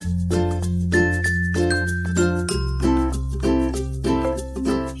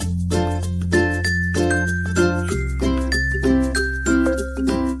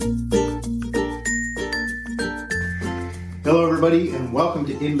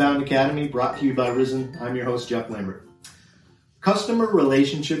Inbound Academy, brought to you by Risen. I'm your host, Jeff Lambert. Customer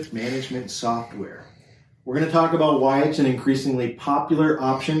relationship management software. We're going to talk about why it's an increasingly popular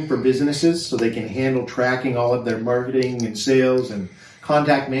option for businesses so they can handle tracking all of their marketing and sales and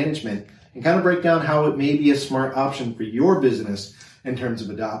contact management, and kind of break down how it may be a smart option for your business in terms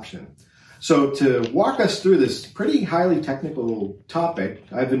of adoption. So to walk us through this pretty highly technical topic,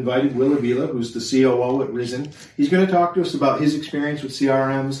 I've invited Will Avila, who's the COO at Risen. He's going to talk to us about his experience with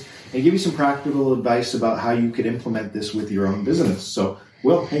CRMs and give you some practical advice about how you could implement this with your own business. So,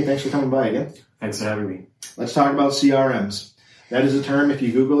 Will, hey, thanks for coming by again. Thanks for having me. Let's talk about CRMs. That is a term, if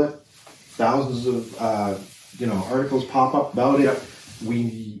you Google it, thousands of articles pop up about it. Yep. We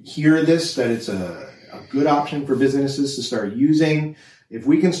hear this, that it's a good option for businesses to start using. If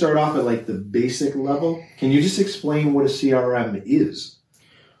we can start off at like the basic level, can you just explain what a CRM is?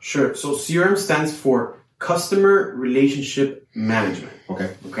 Sure. So CRM stands for Customer Relationship Management.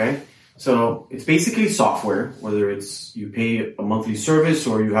 Okay. So it's basically software, whether it's you pay a monthly service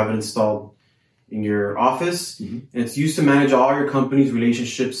or you have it installed in your office. Mm-hmm. And it's used to manage all your company's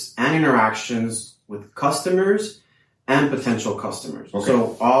relationships and interactions with customers and potential customers. Okay.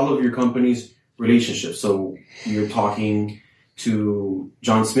 So all of your company's relationships. So you're talking to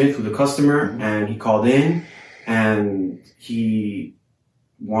John Smith, who's a customer, mm-hmm. and he called in and he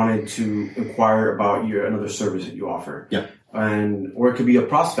wanted to inquire about another service that you offer. Yeah. Or it could be a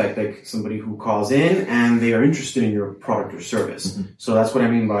prospect, like somebody who calls in and they are interested in your product or service. Mm-hmm. So that's what I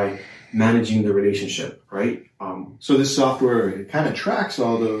mean by managing the relationship, right? So this software, it kind of tracks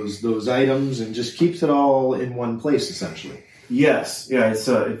all those items and just keeps it all in one place, essentially. Yes. Yeah.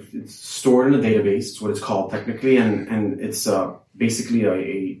 It's stored in a database. It's what it's called technically. And it's basically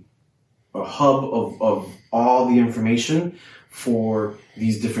a hub of all the information for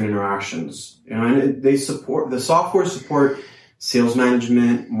these different interactions. And the software support sales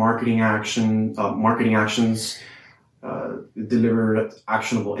management, marketing actions, deliver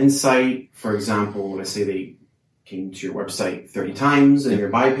actionable insight. For example, let's say they came to your website 30 times in your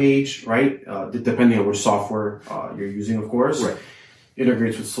buy page, right? Depending on which software you're using, of course. Right.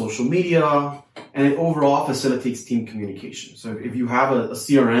 Integrates with social media, and it overall facilitates team communication. So if you have a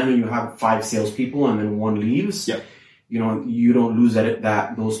CRM and you have 5 salespeople and then one leaves, you don't lose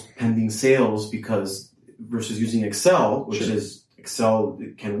those pending sales because versus using Excel, which is Excel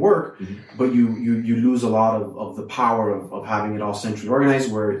can work, mm-hmm. but you lose a lot of the power of having it all centrally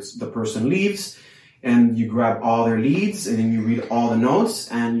organized where it's the person leaves and you grab all their leads and then you read all the notes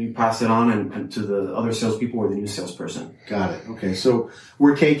and you pass it on and to the other salespeople or the new salesperson. Got it. Okay. So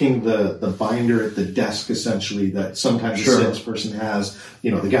we're taking the binder at the desk essentially that sometimes a salesperson has,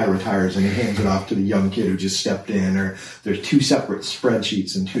 the guy retires and he hands it off to the young kid who just stepped in, or there's 2 separate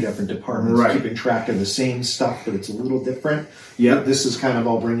spreadsheets in 2 different departments keeping track of the same stuff, but it's a little different. Yeah. This is kind of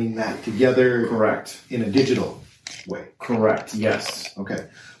all bringing that together. Correct. In a digital way. Correct. Yes. Okay.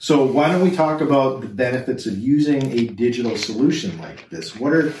 So why don't we talk about the benefits of using a digital solution like this?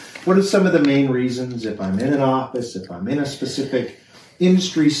 What are some of the main reasons if I'm in an office, if I'm in a specific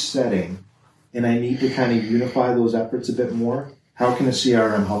industry setting, and I need to kind of unify those efforts a bit more? How can a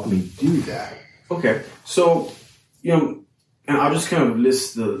CRM help me do that? Okay. So, and I'll just kind of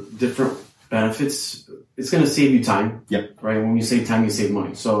list the different benefits. It's going to save you time. Yep. Right? When you save time, you save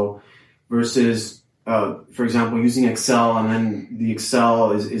money. So versus for example, using Excel and then the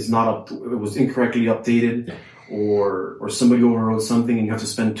Excel is not it was incorrectly updated, or somebody overwrote something and you have to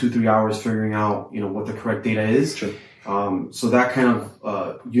spend 2-3 hours figuring out, what the correct data is. Sure. So that kind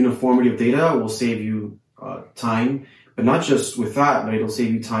of uniformity of data will save you time, but not just with that, but it'll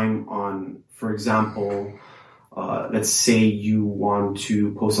save you time on, for example, let's say you want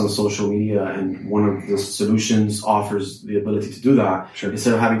to post on social media and one of the solutions offers the ability to do that. Sure.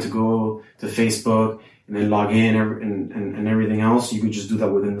 Instead of having to go to Facebook and then log in and everything else, you could just do that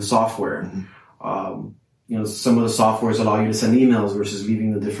within the software. Mm-hmm. Some of the softwares allow you to send emails versus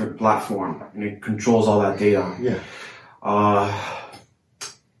leaving the different platform, and it controls all that data. Yeah.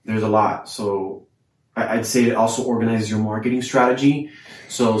 There's a lot. So I'd say it also organizes your marketing strategy.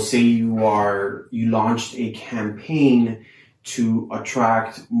 So say you launched a campaign to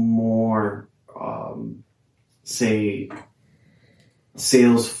attract more, say,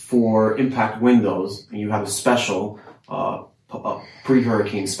 sales for impact windows, and you have a special, a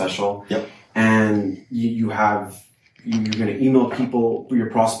pre-hurricane special. Yep. And you're going to email people, your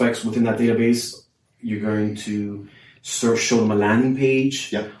prospects within that database. You're going to show them a landing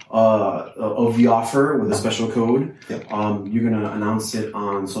page of the offer with a special code. Yep. You're going to announce it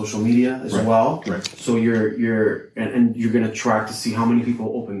on social media as well. Right. So you're going to track to see how many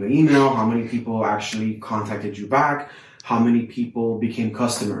people opened the email, how many people actually contacted you back, how many people became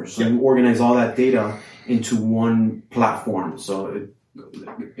customers. So you organize all that data into one platform. So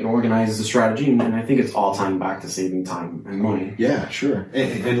it organizes the strategy, and I think it's all tying back to saving time and money. Yeah, sure.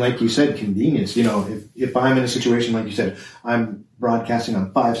 And like you said, convenience. If I'm in a situation like you said, I'm broadcasting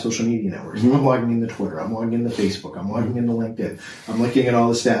on 5 social media networks. I'm logging into Twitter. I'm logging into Facebook. I'm logging into LinkedIn. I'm looking at all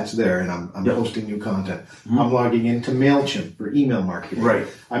the stats there, and I'm posting new content. I'm logging into MailChimp for email marketing. Right.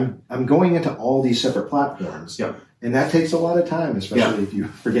 I'm going into all these separate platforms. Yep. And that takes a lot of time, especially if you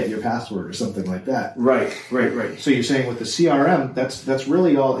forget your password or something like that. Right. So you're saying with the CRM, that's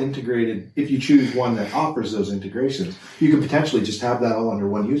really all integrated. If you choose one that offers those integrations, you could potentially just have that all under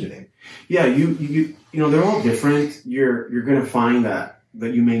one username. Yeah, you they're all different. You're going to find that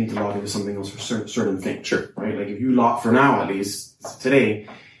you may need to log into something else for certain things. Sure. Right. Like if you log for now, at least today,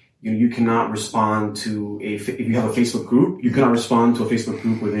 you cannot respond to if you have a Facebook group, you cannot respond to a Facebook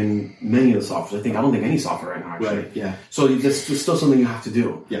group within many of the softwares. I don't think any software right now, actually. Right, yeah. So that's still something you have to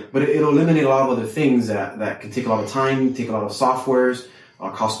do. Yeah. But it'll eliminate a lot of other things that can take a lot of time, take a lot of softwares,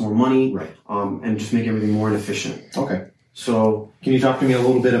 cost more money, right. And just make everything more inefficient. Okay. So can you talk to me a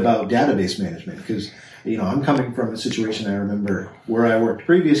little bit about database management? Because I'm coming from a situation I remember where I worked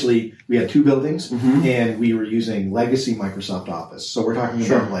previously. We had 2 buildings, and we were using legacy Microsoft Office. So we're talking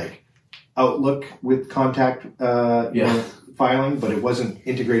about like Outlook with contact filing, but it wasn't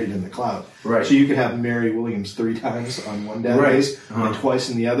integrated in the cloud. Right. So you could have Mary Williams 3 times on one database and twice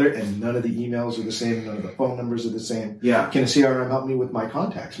in the other, and none of the emails are the same, none of the phone numbers are the same. Yeah. Can a CRM help me with my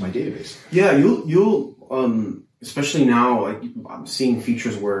contacts, my database? Yeah, you'll especially now, like I'm seeing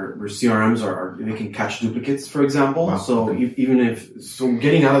features where CRMs they can catch duplicates, for example. Wow. So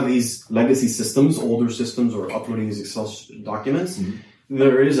getting out of these legacy systems, older systems, or uploading these Excel documents,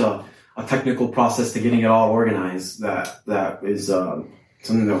 there is a technical process to getting it all organized that is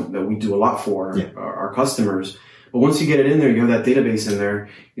something that we do a lot for our customers. But once you get it in there, you have that database in there.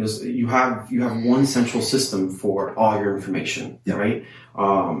 You have one central system for all your information, right?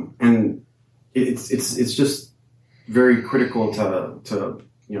 And it's just very critical to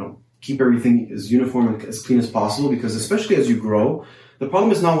keep everything as uniform and as clean as possible, because especially as you grow, the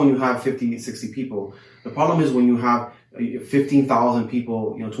problem is not when you have 50, 60 people. The problem is when you have 15,000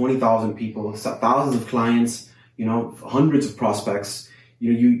 people, 20,000 people, thousands of clients, hundreds of prospects.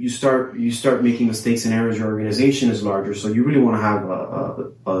 You start making mistakes and errors. Your organization is larger, so you really want to have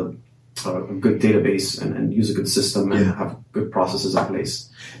a good database and use a good system and have good processes in place.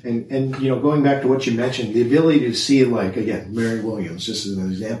 And going back to what you mentioned, the ability to see, like, again, Mary Williams, just as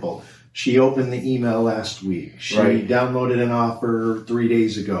an example, she opened the email last week. She downloaded an offer 3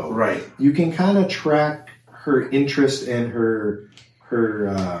 days ago. Right. You can kind of track her interest and her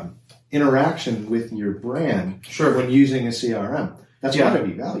interaction with your brand when using a CRM. That's got to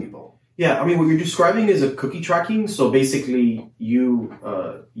be valuable. Yeah, I mean, what you're describing is a cookie tracking. So basically, you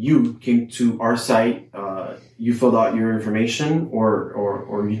came to our site, you filled out your information,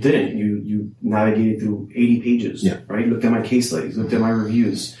 or you didn't. You navigated through 80 pages, right? Looked at my case studies, looked at my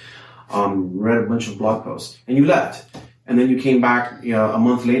reviews, read a bunch of blog posts, and you left. And then you came back a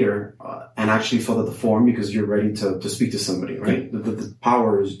month later and actually filled out the form because you're ready to speak to somebody, right? The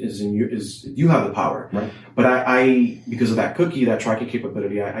power is in you. You have the power, right? But I because of that cookie, that tracking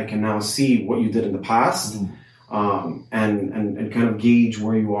capability, I can now see what you did in the past, and kind of gauge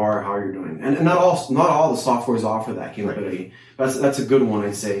where you are, how you're doing. And not all the softwares offer that capability. Right. That's a good one,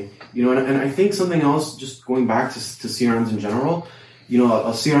 I'd say. And I think something else, just going back to CRMs in general,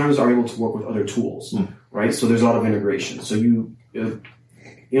 CRMs are able to work with other tools. Right, so there's a lot of integration. So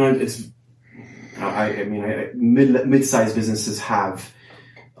it's, mid-sized businesses have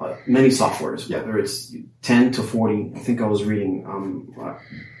many softwares, whether it's 10 to 40. I think I was reading,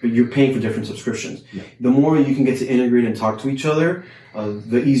 but you're paying for different subscriptions. Yeah. The more you can get to integrate and talk to each other,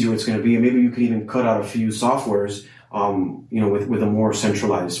 the easier it's going to be. And maybe you could even cut out a few softwares, with a more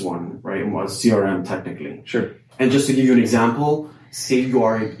centralized one, right? A CRM technically. Sure. And just to give you an example. Say you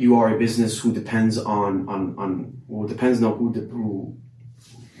are a business who depends who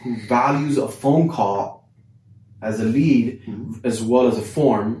values a phone call as a lead as well as a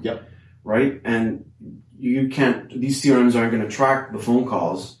form, right? And these CRMs aren't going to track the phone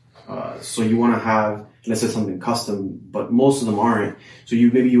calls, so you want to have, unless it's something custom, but most of them aren't. So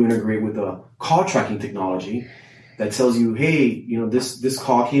maybe you integrate with a call tracking technology that tells you, hey, this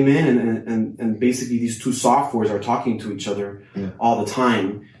call came in and basically these two softwares are talking to each other all the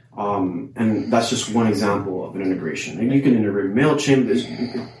time. And that's just one example of an integration. And you can integrate MailChimp.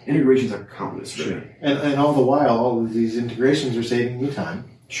 Integrations are countless. Really. Sure. And all the while, all of these integrations are saving you time.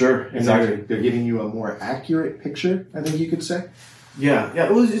 Sure, exactly. They're giving you a more accurate picture, I think you could say. Yeah.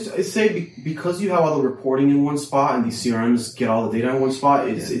 It was just I say because you have all the reporting in one spot and these CRMs get all the data in one spot.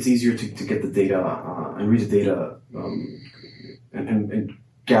 It's easier to get the data and read the data and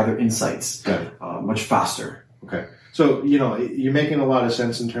gather insights much faster. Okay. So, you're making a lot of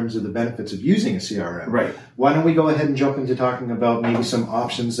sense in terms of the benefits of using a CRM. Right. Why don't we go ahead and jump into talking about maybe some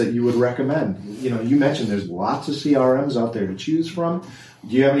options that you would recommend? You mentioned there's lots of CRMs out there to choose from.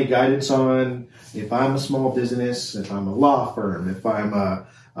 Do you have any guidance on if I'm a small business, if I'm a law firm, if I'm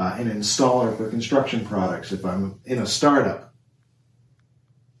an installer for construction products, if I'm in a startup?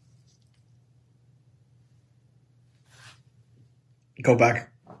 Go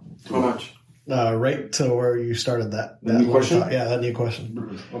back. How much? Right to where you started that new question? That new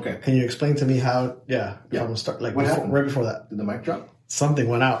question. Okay. Can you explain to me how, from start, What happened? right before that? Did the mic drop? Something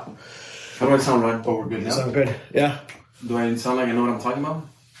went out. How do I sound, Ryan? Oh, we're good You now? sound good. Yeah. Do I sound like I know what I'm talking about?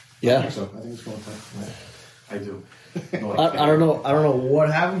 Yeah. I think it's going fine. I do. I don't know what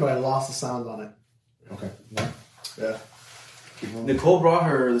happened, but I lost the sound on it. Okay. Yeah. Nicole brought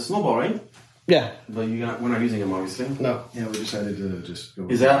her the snowball, right? Yeah. But we're not using them, obviously. No. Yeah, we decided to just go.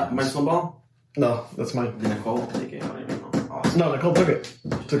 Is that my snowball? No, that's mine. Did Nicole take it? I don't even know. Awesome. No, Nicole took it.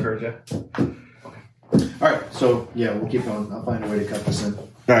 Took hers, yeah. All right. So, we'll keep going. I'll find a way to cut this in. All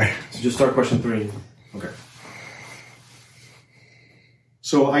right. So just start question 3. Okay.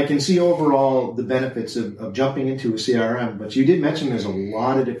 So I can see overall the benefits of jumping into a CRM, but you did mention there's a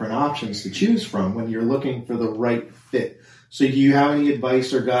lot of different options to choose from when you're looking for the right fit. So do you have any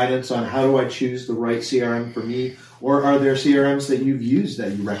advice or guidance on how do I choose the right CRM for me? Or are there CRMs that you've used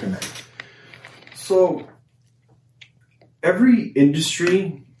that you recommend? So every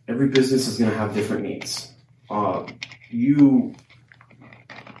industry, every business is going to have different needs. You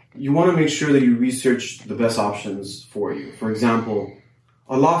want to make sure that you research the best options for you. For example,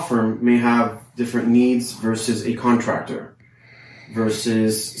 a law firm may have different needs versus a contractor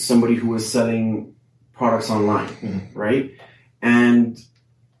versus somebody who is selling products online, right? And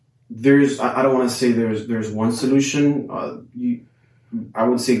I don't want to say there's one solution. I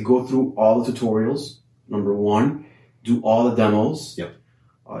would say go through all the tutorials. Number 1, do all the demos. Yep.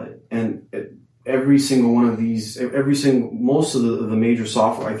 And every single one of these, most of the major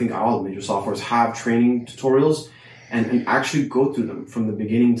software, I think all the major softwares have training tutorials. And actually go through them from the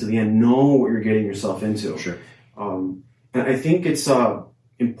beginning to the end. Know what you're getting yourself into. Sure. And I think it's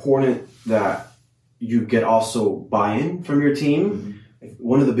important that you get also buy-in from your team. Mm-hmm.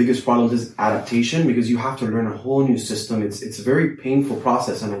 One of the biggest problems is adaptation because you have to learn a whole new system. It's a very painful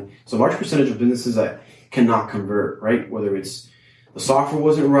process, and it's a large percentage of businesses that cannot convert. Right, whether it's the software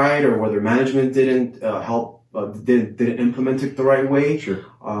wasn't right or whether management didn't didn't implement it the right way. Sure.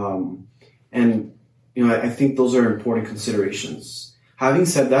 And I think those are important considerations. Having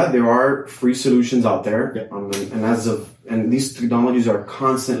said that, there are free solutions out there, yep. And these technologies are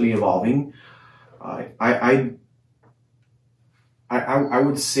constantly evolving. I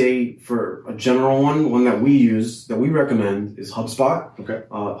would say for a general one that we use, that we recommend is HubSpot. Okay.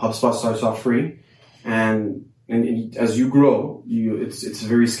 HubSpot starts off free, and as you grow, it's a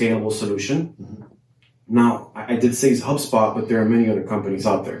very scalable solution. Mm-hmm. Now, I did say it's HubSpot, but there are many other companies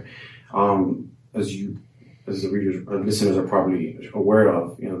out there. As the readers or listeners are probably aware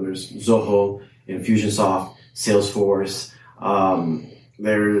of, there's Zoho, Infusionsoft, Salesforce,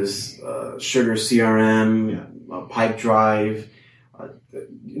 there's Sugar CRM, Pipedrive,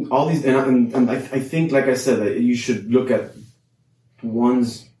 all these, and I think, like I said, that you should look at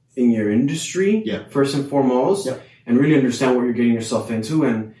ones in your industry first and foremost, and really understand what you're getting yourself into,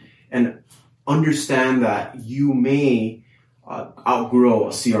 and understand that you may outgrow a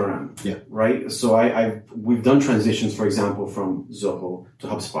CRM, right? So we've done transitions, for example, from Zoho to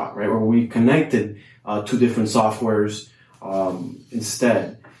HubSpot, right, where we connected 2 different softwares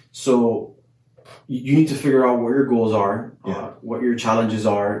instead. So you need to figure out what your goals are, what your challenges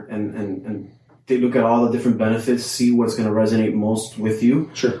are, and take a look at all the different benefits, see what's going to resonate most with you.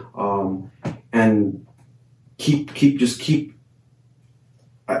 Sure. And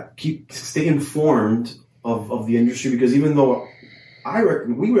stay informed of the industry, because even though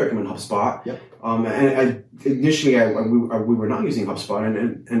we recommend HubSpot, and initially we were not using HubSpot,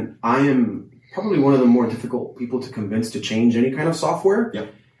 and I am probably one of the more difficult people to convince to change any kind of software,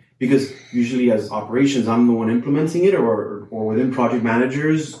 because usually as operations I'm the one implementing it, or within project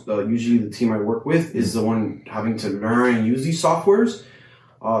managers, usually the team I work with is the one having to learn and use these softwares.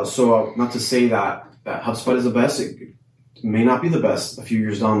 So not to say that HubSpot is the best. It may not be the best a few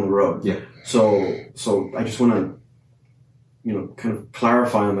years down the road. So I just want to, kind of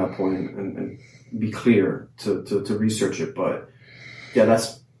clarify on that point and be clear to research it. But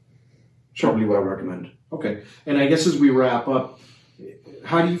that's probably what I recommend. Okay. And I guess as we wrap up,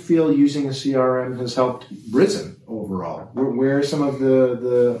 how do you feel using a CRM has helped Risen overall? Where are some of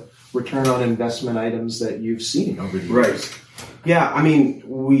the return on investment items that you've seen over the years? Right. Yeah, I mean,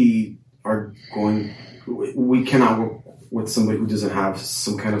 we cannot work with somebody who doesn't have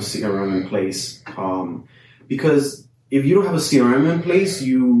some kind of CRM in place. Because if you don't have a CRM in place,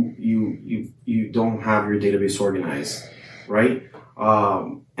 you don't have your database organized, right?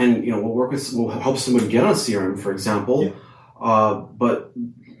 And we'll help somebody get on CRM, for example. Yeah. But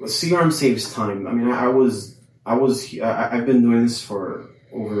CRM saves time. I mean, I've been doing this for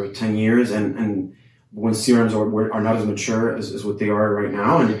over 10 years, and when CRMs are not as mature as what they are right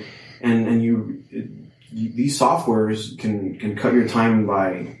now, and these softwares can cut your time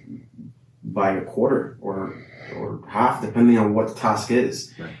by a quarter or half, depending on what the task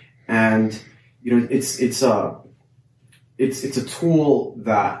is. Right. And it's a tool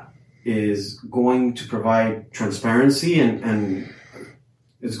that is going to provide transparency and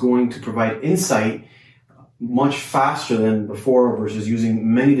is going to provide insight much faster than before versus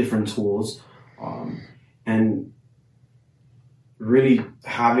using many different tools, and really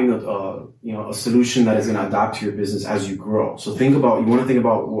having a solution that is going to adapt to your business as you grow. So you want to think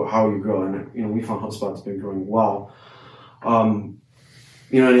about how you grow, and we found HubSpot's been growing well. And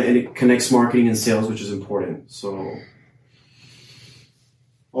it connects marketing and sales, which is important. So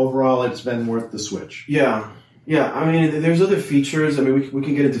overall, it's been worth the switch. Yeah. I mean, there's other features. I mean, we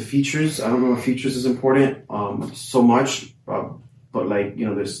can get into features. I don't know if features is important so much, but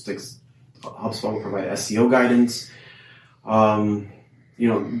there's HubSpot will provide SEO guidance.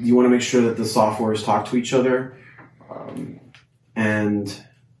 You want to make sure that the softwares talk to each other, and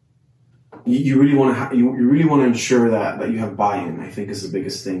you really want to ensure that you have buy-in. I think is the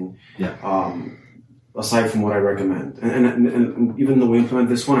biggest thing. Yeah. Aside from what I recommend, and even though we implement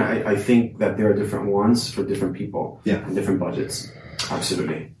this one, I think that there are different ones for different people, and different budgets.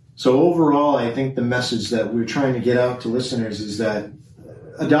 Absolutely. So overall, I think the message that we're trying to get out to listeners is that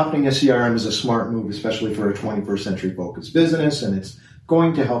adopting a CRM is a smart move, especially for a 21st century focused business, and it's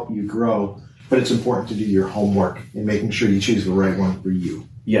going to help you grow. But it's important to do your homework in making sure you choose the right one for you.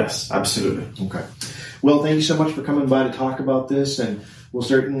 Yes, absolutely. Okay. Well, thank you so much for coming by to talk about this, and we'll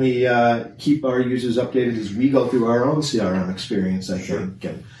certainly keep our users updated as we go through our own CRM experience, I think.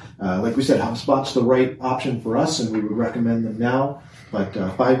 And like we said, HubSpot's the right option for us, and we would recommend them now. But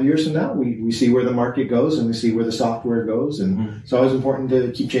 5 years from now, we see where the market goes, and we see where the software goes, and it's always important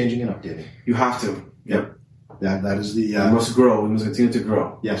to keep changing and updating. You have to. Yep. That is the... we must grow. We must continue to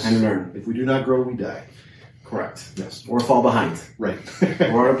grow. Yes. And learn. If we do not grow, we die. Correct. Yes. Or fall behind. Right.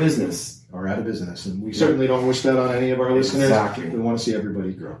 Or out of business. Or out of business. And we certainly don't wish that on any of our listeners. Exactly. We want to see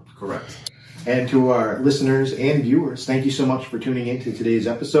everybody grow. Correct. And to our listeners and viewers, thank you so much for tuning in to today's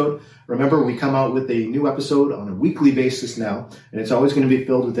episode. Remember, we come out with a new episode on a weekly basis now, and it's always going to be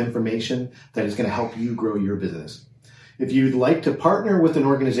filled with information that is going to help you grow your business. If you'd like to partner with an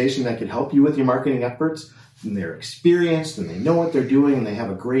organization that can help you with your marketing efforts, and they're experienced and they know what they're doing and they have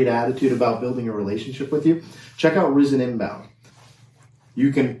a great attitude about building a relationship with you, check out Risen Inbound.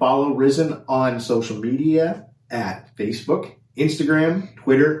 You can follow Risen on social media at Facebook, Instagram,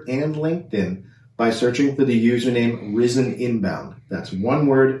 Twitter, and LinkedIn by searching for the username Risen Inbound. That's one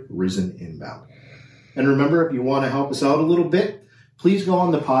word, Risen Inbound. And remember, if you want to help us out a little bit, please go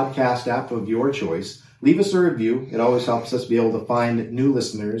on the podcast app of your choice. Leave us a review. It always helps us be able to find new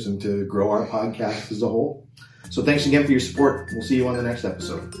listeners and to grow our podcast as a whole. So thanks again for your support. We'll see you on the next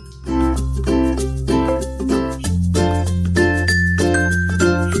episode.